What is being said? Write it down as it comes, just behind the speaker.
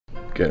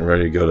getting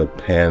ready to go to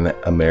Pan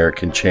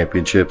American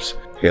Championships.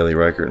 Haley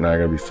Reichert and I are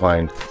going to be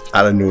flying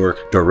out of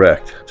Newark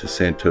direct to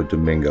Santo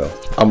Domingo.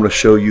 I'm going to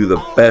show you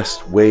the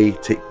best way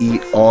to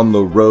eat on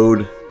the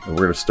road, and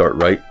we're going to start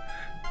right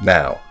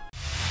now.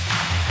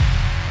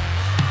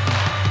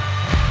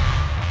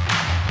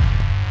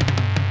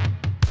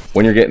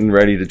 When you're getting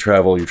ready to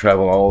travel, you're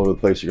traveling all over the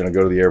place, you're going to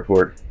go to the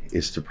airport,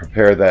 is to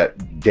prepare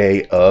that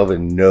day of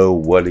and know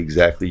what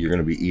exactly you're going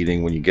to be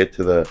eating when you get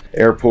to the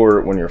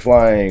airport, when you're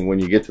flying, when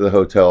you get to the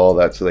hotel, all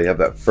that, so they have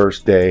that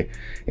first day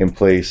in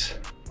place.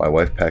 My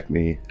wife packed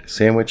me a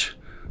sandwich,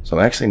 so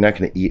I'm actually not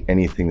going to eat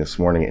anything this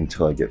morning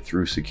until I get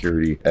through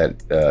security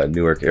at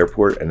Newark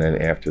Airport, and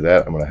then after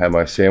that I'm going to have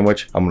my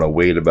sandwich. I'm going to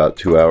wait about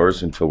 2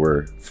 hours until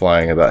we're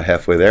flying about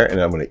halfway there, and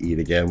I'm going to eat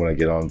again when I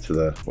get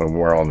onto when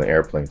we're on the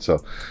airplane.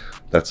 So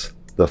that's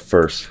the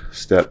first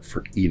step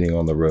for eating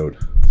on the road.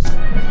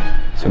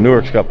 So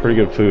Newark's got pretty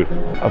good food.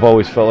 I've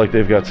always felt like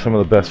they've got some of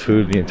the best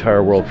food in the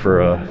entire world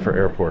for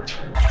airports.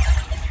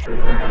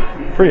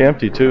 Pretty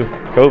empty too.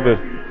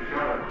 COVID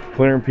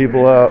clearing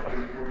people out.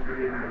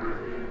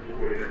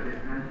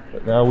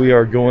 But now we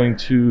are going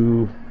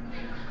to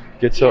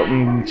get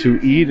something to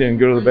eat and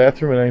go to the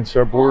bathroom and then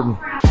start boarding.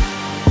 So,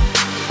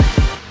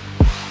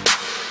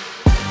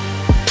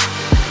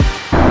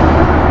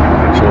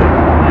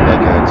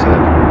 like I had said,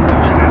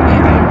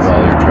 eating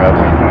while you're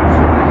traveling.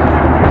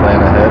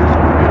 Plan ahead.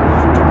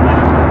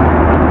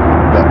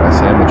 Got my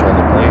sandwich on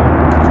the plane.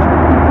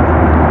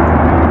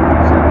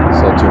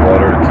 Seltzer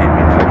water to keep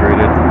me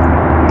hydrated.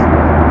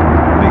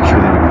 Make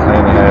sure that you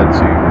plan ahead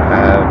so you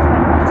have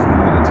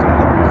food that's going to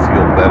help you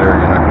feel better.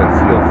 You're not going to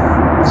feel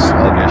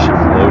sluggish and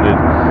bloated,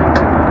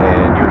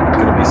 and you're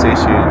going to be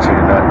satiated, so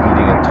you're not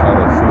eating a ton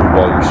of food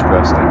while you're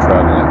stressed and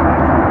traveling.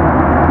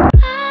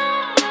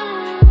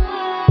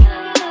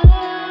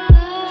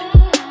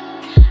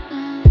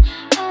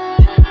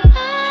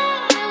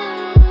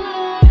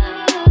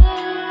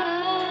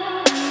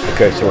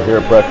 Okay, so we're here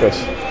at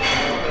breakfast.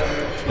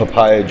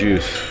 Papaya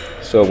juice.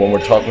 So when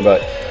we're talking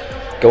about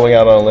going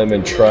out on a limb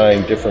and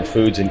trying different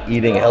foods and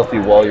eating healthy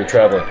while you're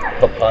traveling,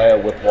 papaya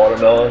with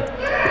watermelon.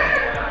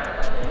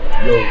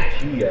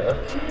 Yotilla.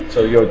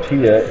 So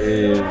yotilla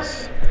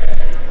is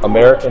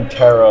American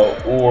taro,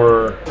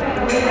 or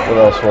what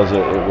else was it?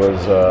 It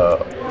was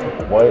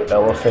white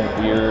elephant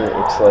ear.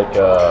 It's like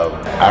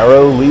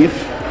arrow leaf.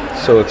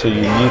 So it's a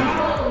unique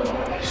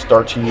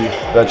starchy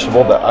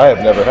vegetable that I have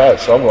never had.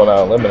 So I'm going out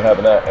on a limb and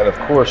having that. And of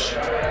course,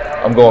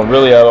 I'm going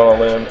really out on a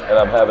limb and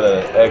I'm having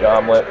an egg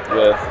omelet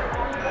with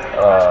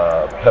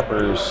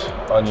peppers,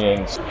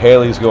 onions.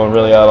 Haley's going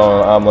really out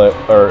on an omelet,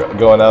 or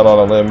going out on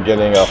a limb,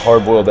 getting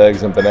hard-boiled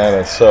eggs and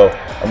bananas. So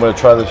I'm going to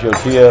try this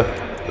yotilla.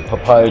 The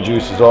papaya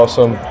juice is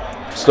awesome.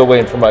 Still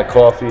waiting for my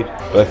coffee.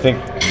 But I think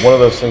one of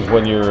those things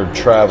when you're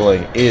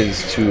traveling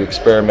is to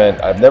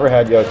experiment. I've never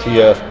had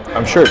yotilla.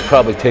 I'm sure it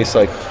probably tastes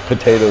like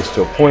potatoes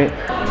to a point.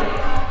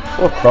 A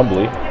little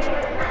crumbly,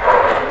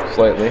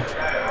 slightly.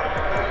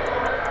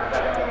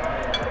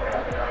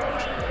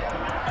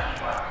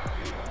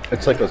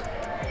 It's like a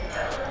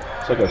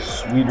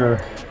sweeter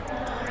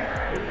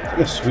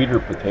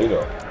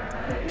potato,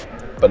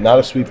 but not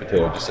a sweet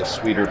potato, just a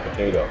sweeter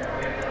potato.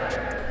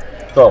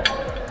 So,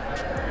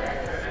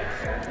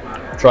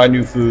 try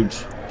new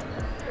foods,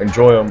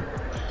 enjoy them,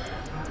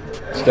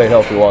 stay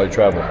healthy while you're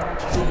traveling.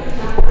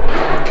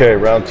 Okay,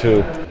 round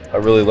two. I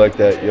really like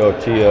that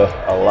yotilla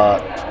a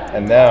lot.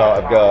 And now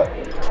I've got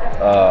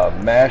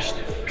mashed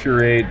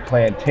pureed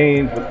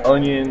plantains with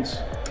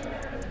onions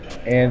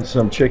and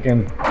some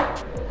chicken.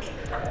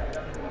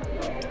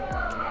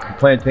 The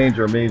plantains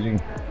are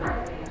amazing.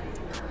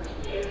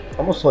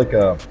 Almost like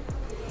a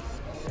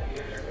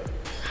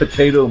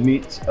potato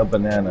meets a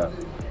banana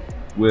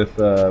with,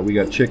 we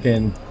got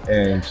chicken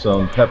and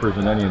some peppers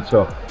and onions.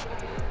 So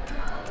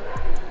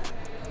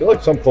I feel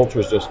like some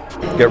cultures just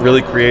get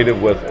really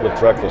creative with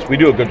breakfast. We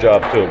do a good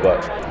job too,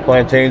 but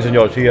plantains and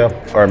yotilla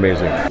are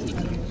amazing.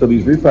 So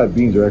these refried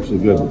beans are actually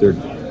good, but they're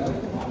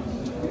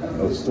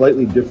a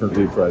slightly different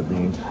refried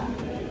bean.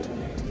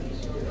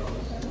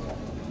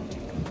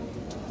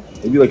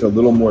 Maybe like a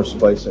little more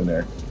spice in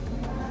there.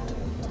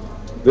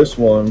 This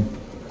one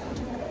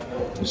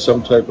is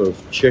some type of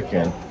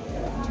chicken.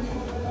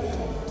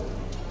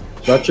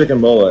 It's not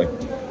chicken mole.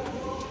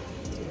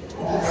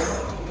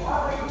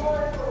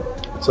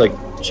 It's like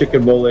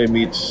chicken mole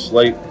meets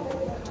slight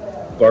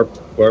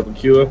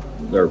barbecue.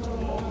 Or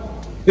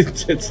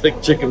it's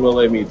like chicken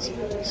mole meets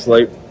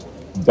slight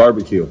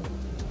barbecue.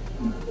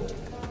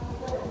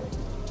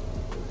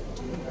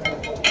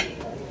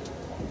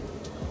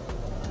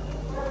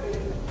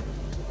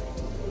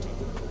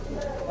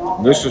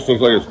 This just looks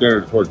like a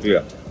standard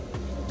tortilla.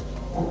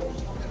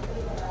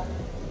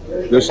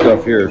 This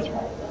stuff here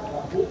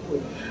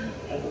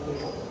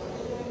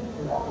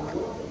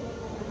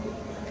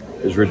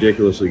is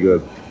ridiculously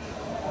good.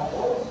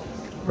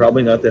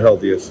 Probably not the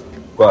healthiest,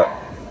 but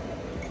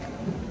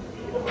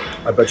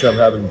I bet you I'm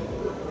having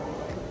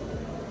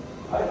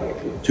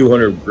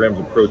 200 grams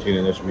of protein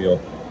in this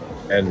meal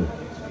and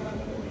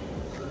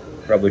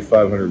probably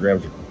 500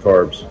 grams of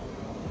carbs.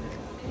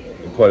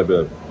 quite a bit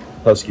of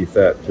husky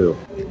fat too.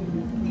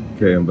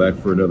 Okay, I'm back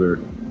for another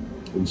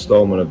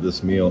installment of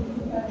this meal.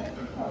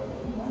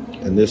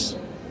 And this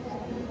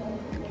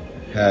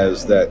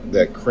has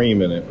that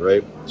cream in it,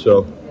 right?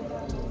 So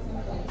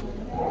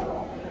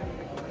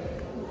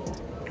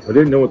I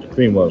didn't know what the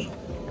cream was,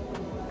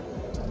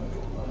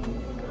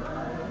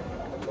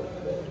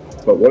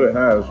 but what it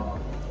has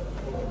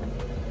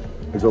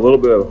is a little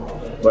bit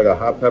of like a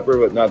hot pepper,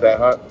 but not that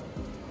hot,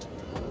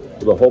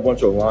 with a whole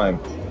bunch of lime,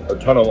 a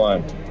ton of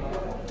lime.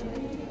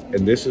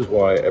 And this is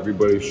why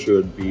everybody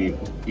should be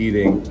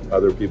eating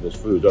other people's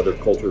foods, other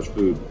cultures'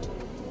 food.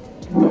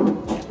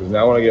 Because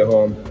now when I get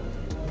home,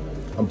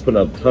 I'm putting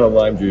a ton of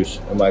lime juice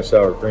in my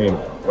sour cream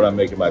when I'm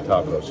making my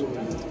tacos.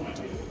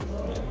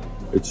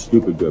 It's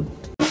stupid good.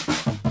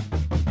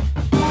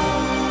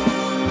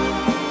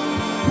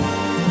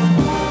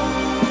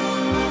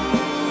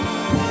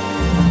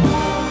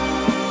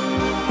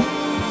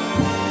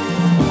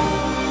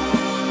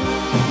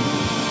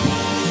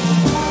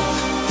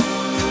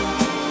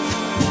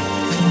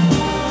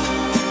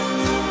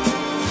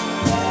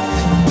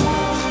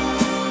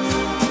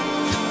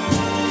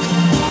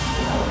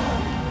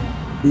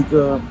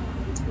 Pica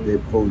de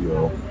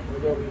pollo.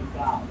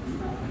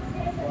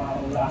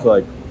 It's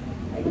like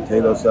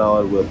potato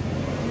salad with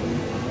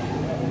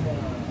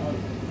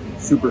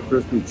super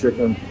crispy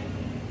chicken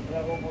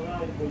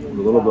with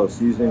a little bit of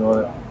seasoning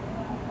on it,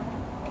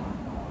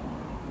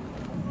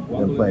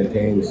 and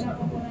plantains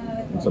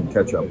and some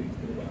ketchup.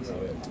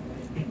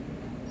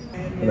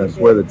 And I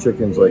swear the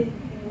chicken's like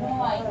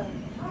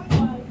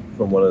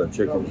from one of the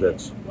chickens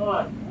that's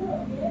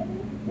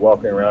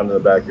walking around in the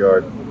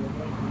backyard.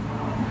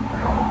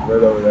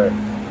 Right over there.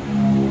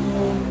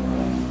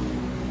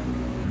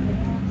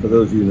 For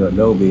those of you that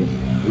know me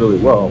really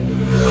well,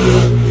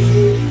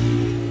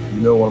 you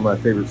know one of my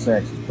favorite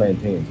snacks is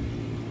plantains.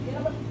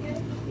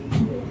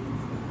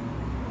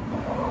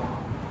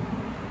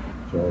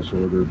 So I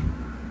also ordered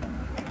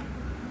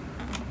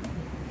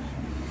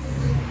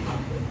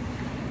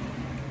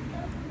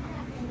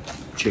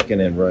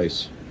chicken and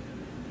rice.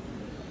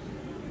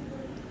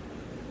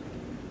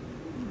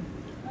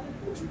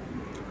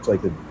 It's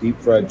like a deep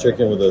fried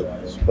chicken with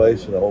a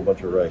spice and a whole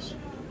bunch of rice.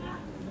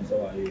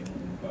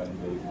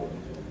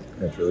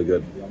 That's really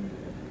good.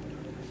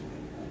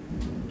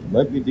 It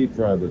might be deep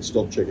fried, but it's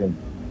still chicken.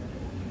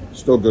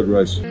 Still good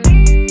rice.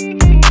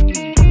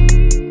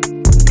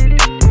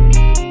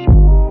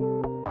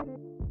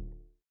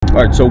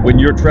 All right, so when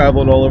you're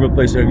traveling all over the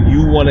place and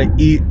you want to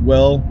eat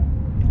well,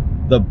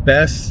 the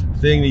best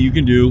thing that you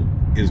can do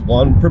is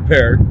 1,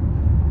 prepare,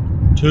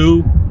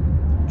 2,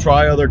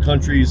 try other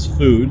countries'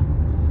 food,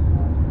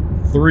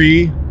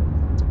 3,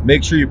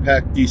 make sure you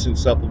pack decent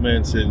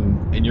supplements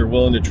and you're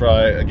willing to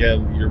try,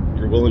 again,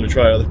 you're willing to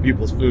try other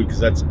people's food, because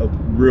that's a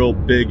real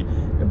big,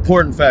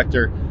 important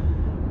factor.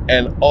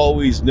 And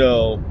always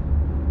know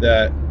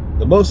that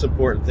the most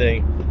important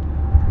thing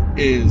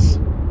is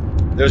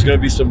there's going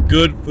to be some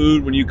good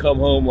food when you come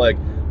home, like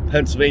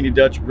Pennsylvania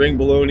Dutch ring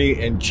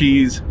bologna and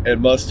cheese and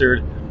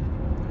mustard.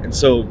 And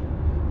so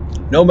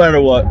no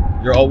matter what,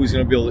 you're always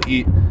going to be able to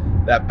eat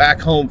that back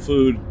home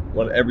food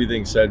when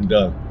everything's said and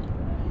done.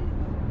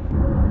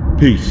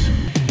 Peace.